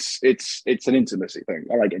hot. It's an intimacy thing.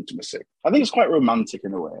 I like intimacy. I think it's quite romantic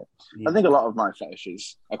in a way. Yeah. I think a lot of my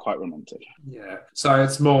fetishes are quite romantic. Yeah. So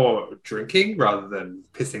it's more drinking rather than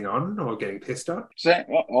pissing on or getting pissed on. So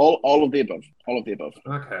all of the above. All of the above.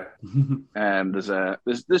 Okay.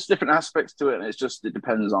 There's different aspects to it, and it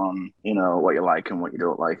depends on what you like and what you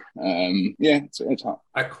don't like. It's hot.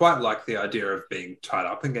 I quite like the idea of being tied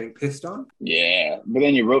up and getting pissed on. Yeah, but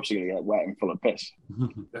then your ropes are gonna get wet and full of piss.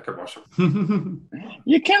 I can wash them.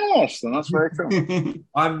 You can wash them. That's very true.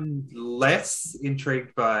 I'm less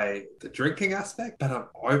intrigued by the drinking aspect, but I'm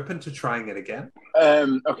open to trying it again.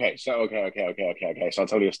 Okay. So I'll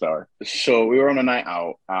tell you a story. So we were on a night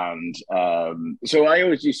out, and so I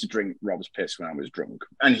always used to drink Rob's piss when I was drunk,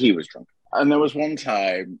 and he was drunk. And there was one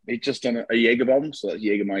time he'd just done a Jaeger bomb, so that's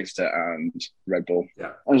Jägermeister and Red Bull.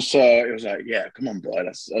 Yeah. And so it was like, yeah, come on, boy,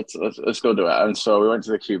 let's go do it. And so we went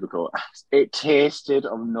to the cubicle. It tasted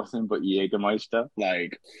of nothing but Jägermeister.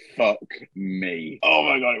 Like, fuck me. Oh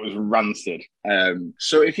my god, it was rancid.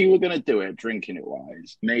 So if you were going to do it, drinking it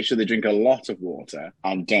wise, make sure they drink a lot of water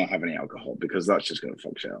and don't have any alcohol, because that's just going to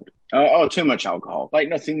fuck shit up. Oh, too much alcohol. Like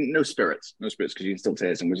nothing, no spirits, because you can still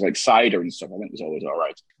taste them. It was like cider and stuff. I think it was always all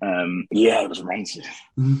right. Yeah, it was rancid.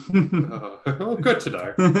 Well, good to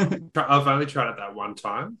know. I've only tried it that one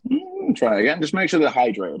time. Try it again. Just make sure they're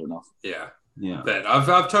hydrated enough. Yeah. Yeah. But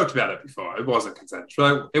I've talked about it before. It wasn't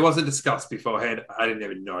consensual. It wasn't discussed beforehand. I didn't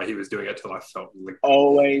even know he was doing it till I felt like...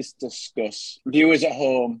 Always discuss. Viewers at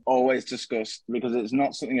home, always discuss, because it's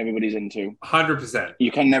not something everybody's into. 100%.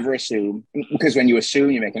 You can never assume, because when you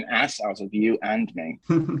assume, you make an ass out of you and me.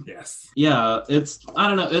 Yes. Yeah, it's, I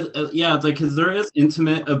don't know. It's like, because there is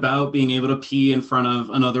intimate about being able to pee in front of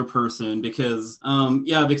another person, because,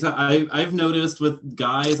 because I've noticed with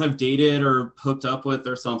guys I've dated or hooked up with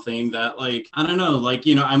or something that, like, I don't know, like,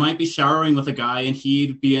 I might be showering with a guy and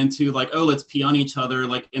he'd be into like, oh, let's pee on each other,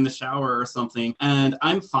 like in the shower or something. And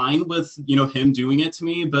I'm fine with, him doing it to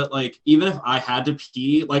me. But like, even if I had to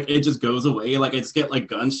pee, like it just goes away. Like I just get like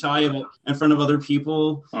gun shy of it in front of other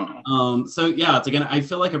people. So yeah, it's again, I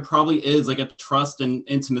feel like it probably is like a trust and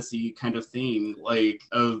intimacy kind of thing, like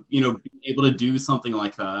of, being able to do something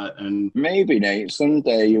like that. And maybe, Nate,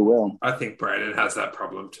 someday you will. I think Brandon has that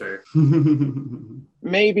problem too.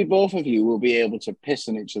 Maybe both of you will be able to piss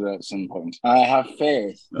on each other at some point. I have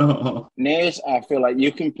faith. Oh. Nate, I feel like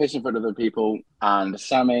you can piss in front of other people, and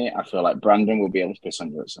Sammy, I feel like Brandon will be able to piss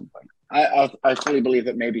on you at some point. I fully believe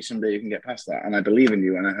that maybe someday you can get past that, and I believe in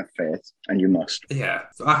you, and I have faith, and you must. Yeah.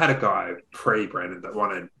 So I had a guy pre-Brandon that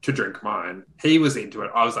wanted to drink mine. He was into it.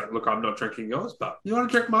 I was like, look, I'm not drinking yours, but you want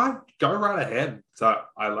to drink mine? Go right ahead. So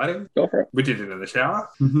I let him. Go for it. We did it in the shower.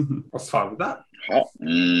 I was fine with that. Hot.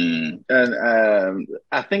 And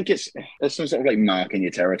I think there's some sort of like marking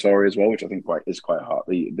your territory as well, which I think is quite hot.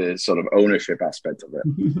 The sort of ownership aspect of it.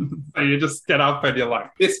 So you just get up and you're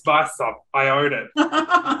like, this my stuff, I own it.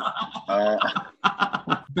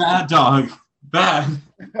 Bad dog. Bad.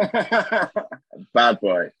 Bad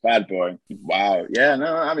boy. Wow. Yeah,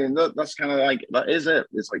 no, I mean, that's kind of like, that is it.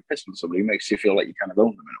 It's like pissing on somebody makes you feel like you kind of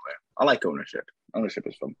own them in a way. I like ownership. Ownership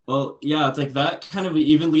is fun. Well, yeah, it's like that kind of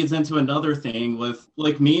even leads into another thing with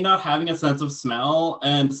like me not having a sense of smell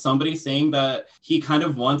and somebody saying that he kind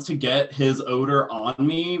of wants to get his odor on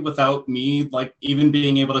me without me like even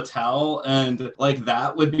being able to tell. And like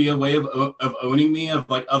that would be a way of owning me, of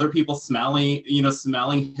like other people smelling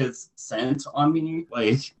his scent on me.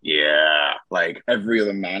 Like, yeah, like every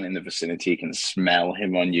other man in the vicinity can smell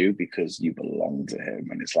him on you because you belong to him,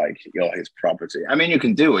 and it's like you're his property. I mean, you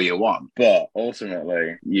can do what you want, but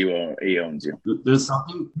ultimately, he owns you. There's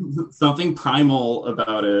something primal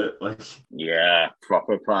about it, like, yeah,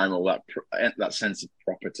 proper primal. That sense of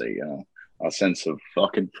property, a sense of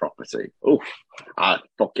fucking property. Oof, I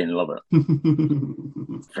fucking love it.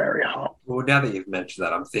 Very hot. Well, now that you've mentioned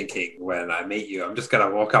that, I'm thinking when I meet you, I'm just going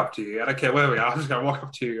to walk up to you. I don't care where we are. I'm just going to walk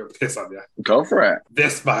up to you and piss on you. Go for it.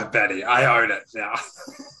 This my Betty. I own it now.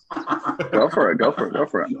 Go for it. Go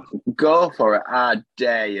for it. I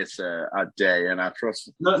dare you, sir. I dare you, and I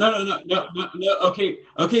trust. No.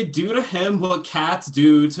 Okay. Do to him what cats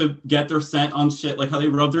do to get their scent on shit, like how they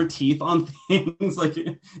rub their teeth on things. Like,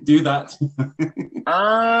 do that.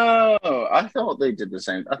 Oh, I thought they did the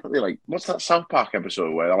same. I thought they what's that South Park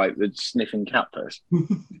episode where they're sniffing cat piss?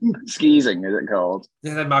 Skeezing, is it called?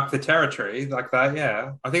 Yeah, they mark the territory like that.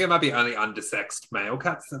 Yeah, I think it might be only undersexed male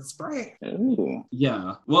cats that spray. Ooh.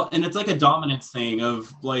 Yeah. Well, and it's like a dominance thing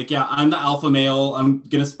of like, yeah, I'm the alpha male. I'm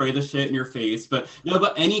gonna spray the shit in your face. But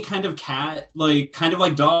but any kind of cat, like kind of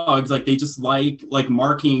like dogs, like they just like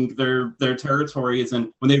marking their territories,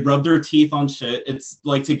 and when they rub their teeth on shit, it's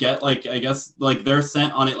like to get like, I guess, like their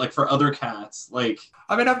scent on it, like for other cats. Like,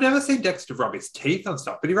 I mean, I've never seen Dexter rub his teeth on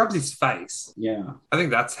stuff, but he rubs his face. Yeah. I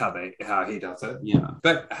think that's how he does it. Yeah.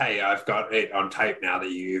 But hey, I've got it on tape now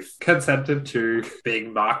that you've consented to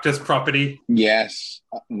being marked as property. Yes.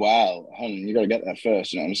 Wow. Hold on, you got to get there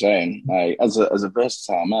first, you know what I'm saying? Like, as a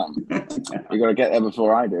versatile man, you got to get there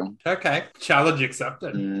before I do. Okay. Challenge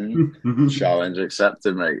accepted. Challenge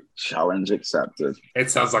accepted, mate. Challenge accepted.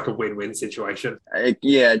 It sounds like a win-win situation.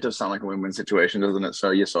 Yeah, it does sound like a win-win situation, doesn't it?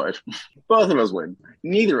 So you're sorted. Both of us win.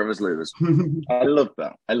 Neither of us lose. I love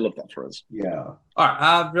that. I love that for us. Yeah. All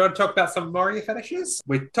right, you want to talk about some more of your fetishes?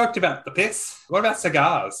 We talked about the piss. What about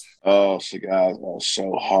cigars? Oh, cigars are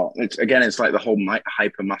so hot. It's like the whole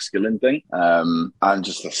hyper masculine thing, and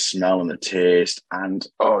just the smell and the taste, and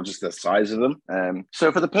just the size of them.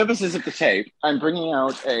 So for the purposes of the tape, I'm bringing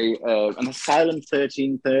out an Asylum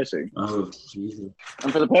 1330. Oh, Jesus.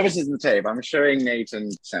 And for the purposes of the tape, I'm showing Nate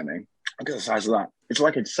and Sammy. Look at the size of that. It's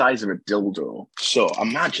like the size of a dildo. So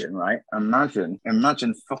imagine, right? Imagine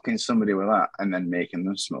fucking somebody with that and then making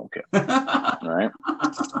them smoke it.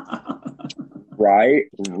 Right?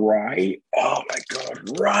 Right. Oh my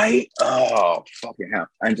God, right? Oh, fucking hell.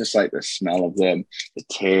 And just like the smell of them, the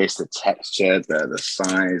taste, the texture, the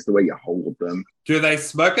size, the way you hold them. Do they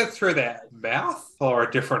smoke it through their mouth or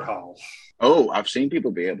a different hole? Oh, I've seen people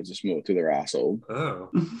be able to smoke through their asshole. Oh.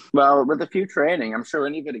 Well, with a few training, I'm sure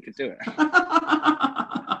anybody could do it.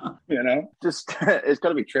 You know, just it's got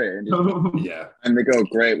to be trained. Yeah, and they go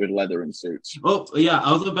great with leather and suits. Oh yeah,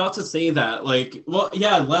 I was about to say that. Like, well,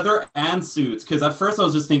 yeah, leather and suits. Because at first I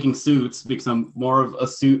was just thinking suits because I'm more of a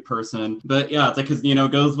suit person. But yeah, it's like because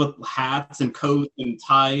it goes with hats and coats and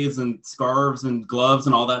ties and scarves and gloves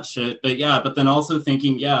and all that shit. But yeah, but then also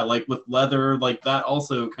thinking, yeah, like with leather, like that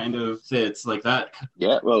also kind of fits like that.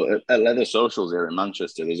 Yeah, well, at Leather Socials here in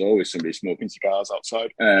Manchester, there's always somebody smoking cigars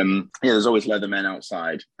outside. There's always leather men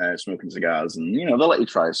outside. Smoking cigars, and they'll let you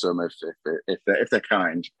try some if they're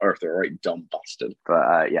kind or if they're a right dumb bastard.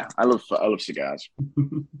 But yeah, I love cigars.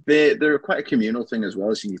 They're quite a communal thing as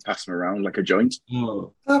well, so you pass them around like a joint.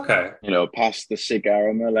 Oh. Okay. Pass the cigar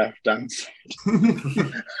on the left hand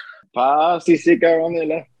side. Pass the cigar on the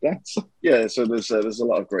left hand side. Yeah, so there's a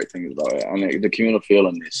lot of great things about it, and the communal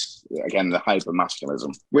feeling is again the hyper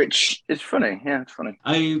masculinism, which is funny. Yeah, it's funny.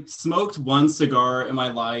 I smoked one cigar in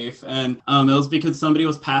my life, and it was because somebody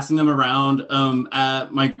was passing them around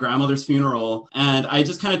at my grandmother's funeral, and I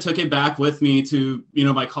just kind of took it back with me to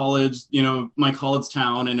my college, my college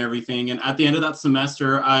town and everything. And at the end of that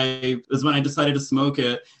semester, was when I decided to smoke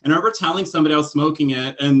it. And I remember telling somebody I was smoking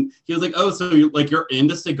it, and he was like, "Oh, so you're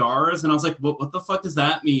into cigars?" And I was like, "What the fuck does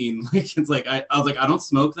that mean?" Like, it's like I was like, "I don't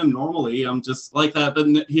smoke them normally. I'm just like that." But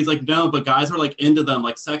he's like, "No, but guys are like into them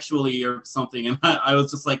like sexually or something." And I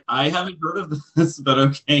was just like, I haven't heard of this, but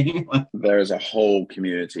okay. There's a whole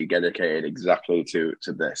community dedicated exactly to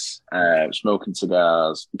this, smoking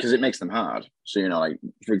cigars, because it makes them hard. So, like,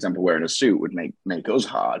 for example, wearing a suit would make us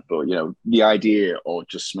hard, but, the idea of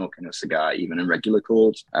just smoking a cigar, even in regular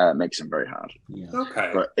clothes, makes them very hard. Yeah.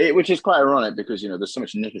 Okay. But which is quite ironic because, there's so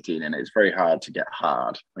much nicotine in it. It's very hard to get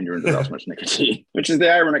hard when you're under that much nicotine, which is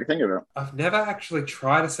the ironic thing of it. I've never actually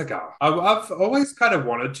tried a cigar. I've always kind of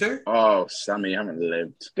wanted to. Oh, Sammy, you haven't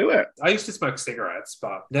lived. Do it. I used to smoke cigarettes,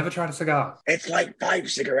 but never tried a cigar. It's like 5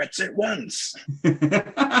 cigarettes at once.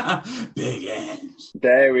 Big end.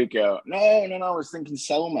 There we go. No, I was thinking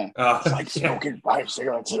Selma. It's like yeah. smoking 5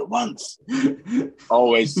 cigarettes at once.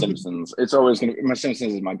 Always Simpsons. It's always going to be... My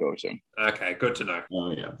Simpsons is my go-to. Okay, good to know.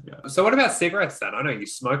 Oh, yeah. So what about cigarettes then? I know you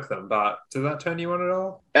smoke them, but does that turn you on at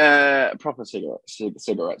all? Proper cigarettes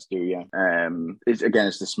do, yeah.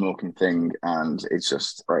 It's the smoking thing, and it's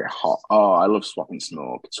just very hot. Oh, I love swapping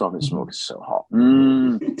smoke. Swapping smoke is so hot.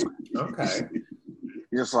 Okay.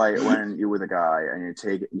 Just like when you're with a guy and you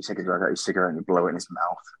take a drag out your cigarette and you blow it in his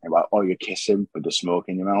mouth, or you kiss him with the smoke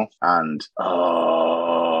in your mouth, and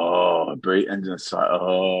breathe, and just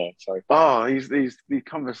like sorry. Oh, these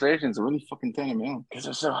conversations are really fucking turning me on because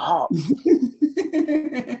they're so hot.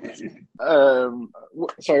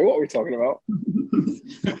 Sorry, what are we talking about?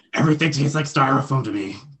 Everything tastes like styrofoam to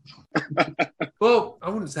me. Well, I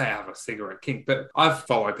wouldn't say I have a cigarette kink, but I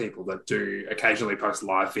follow people that do occasionally post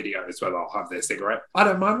live videos where they'll have their cigarette. I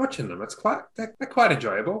don't mind watching them. They're quite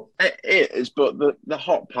enjoyable. It is, but the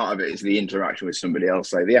hot part of it is the interaction with somebody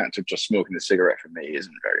else. Like the act of just smoking the cigarette for me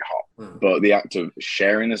isn't very hot, but the act of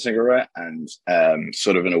sharing the cigarette and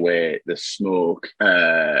sort of in a way the smoke,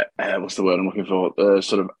 what's the word I'm looking for?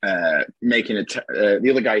 Making the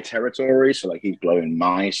other guy territory. So like he's blowing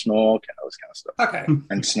my smoke and all this kind of stuff. Okay.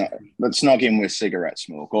 And snogging with cigarette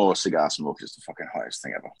smoke or cigar smoke is the fucking hottest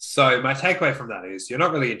thing ever. So my takeaway from that is you're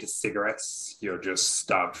not really into cigarettes. You're just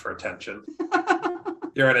starved for attention.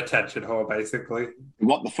 You're an attention whore, basically.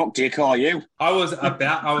 What the fuck do you call you? I was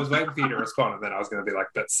waiting for you to respond, and then I was going to be like,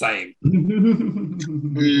 but same.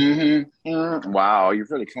 Wow,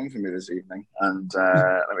 you've really come for me this evening. And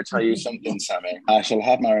let me tell you something, Sammy. I shall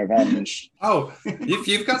have my revenge. Oh, if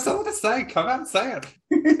you've got something to say, come out and say it.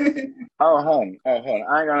 Oh, hon.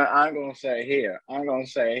 I'm gonna say it here. I'm gonna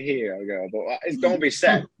say it here, girl. But it's gonna be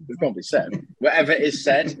said. It's gonna be said. Whatever is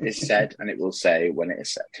said, and it will say when it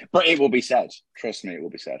is said. But it will be said. Trust me, it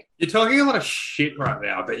will be said. You're talking a lot of shit right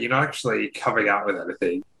now, but you're not actually coming out with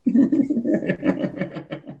anything.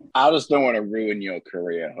 I just don't want to ruin your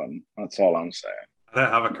career, hon. That's all I'm saying. I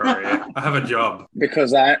don't have a career. I have a job.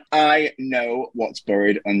 Because I know what's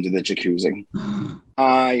buried under the jacuzzi.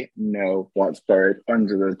 I know what's buried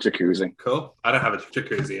under the jacuzzi. Cool. I don't have a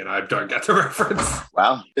jacuzzi and I don't get the reference.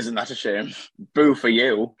 Well, isn't that a shame? Boo for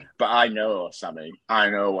you. But I know, Sammy. I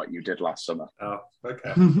know what you did last summer. Oh,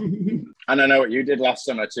 okay. And I know what you did last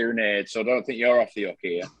summer too, Nate, so don't think you're off the hook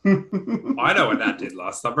here. I know what Nat did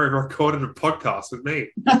last summer. He recorded a podcast with me.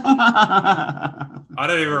 I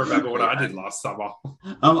don't even remember what I did last summer.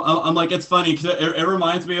 I'm like, it's funny because it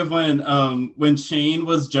reminds me of when Shane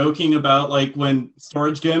was joking about like when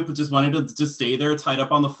Storage Gimp just wanted to just stay there tied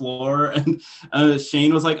up on the floor, and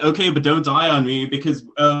Shane was like, okay, but don't die on me because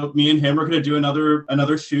me and him are gonna do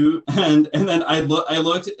another shoot, and then I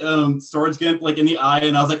looked Storage Gimp like in the eye,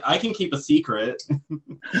 and I was like, I can keep a secret.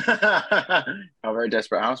 How very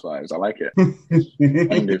Desperate Housewives. I like it.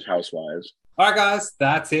 Undiv Housewives. All right, guys,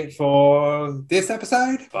 that's it for this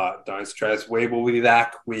episode. But don't stress, we will be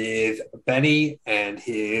back with Benny and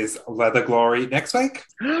his leather glory next week.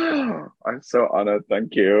 I'm so honored.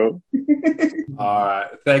 Thank you. All right.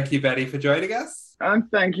 Thank you, Benny, for joining us.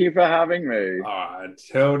 And thank you for having me. All right.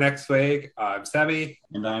 Until next week, I'm Sammy.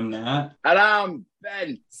 And I'm Nat. And I'm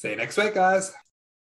Ben. See you next week, guys.